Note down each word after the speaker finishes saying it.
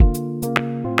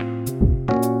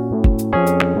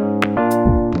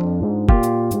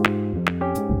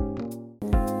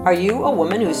Are you a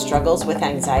woman who struggles with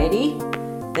anxiety?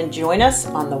 Then join us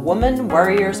on the Woman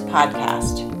Warriors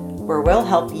podcast, where we'll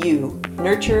help you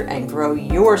nurture and grow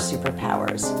your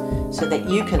superpowers so that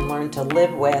you can learn to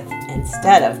live with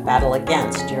instead of battle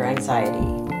against your anxiety.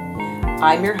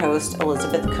 I'm your host,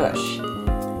 Elizabeth Cush.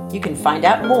 You can find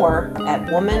out more at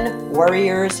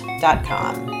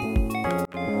womanwarriors.com.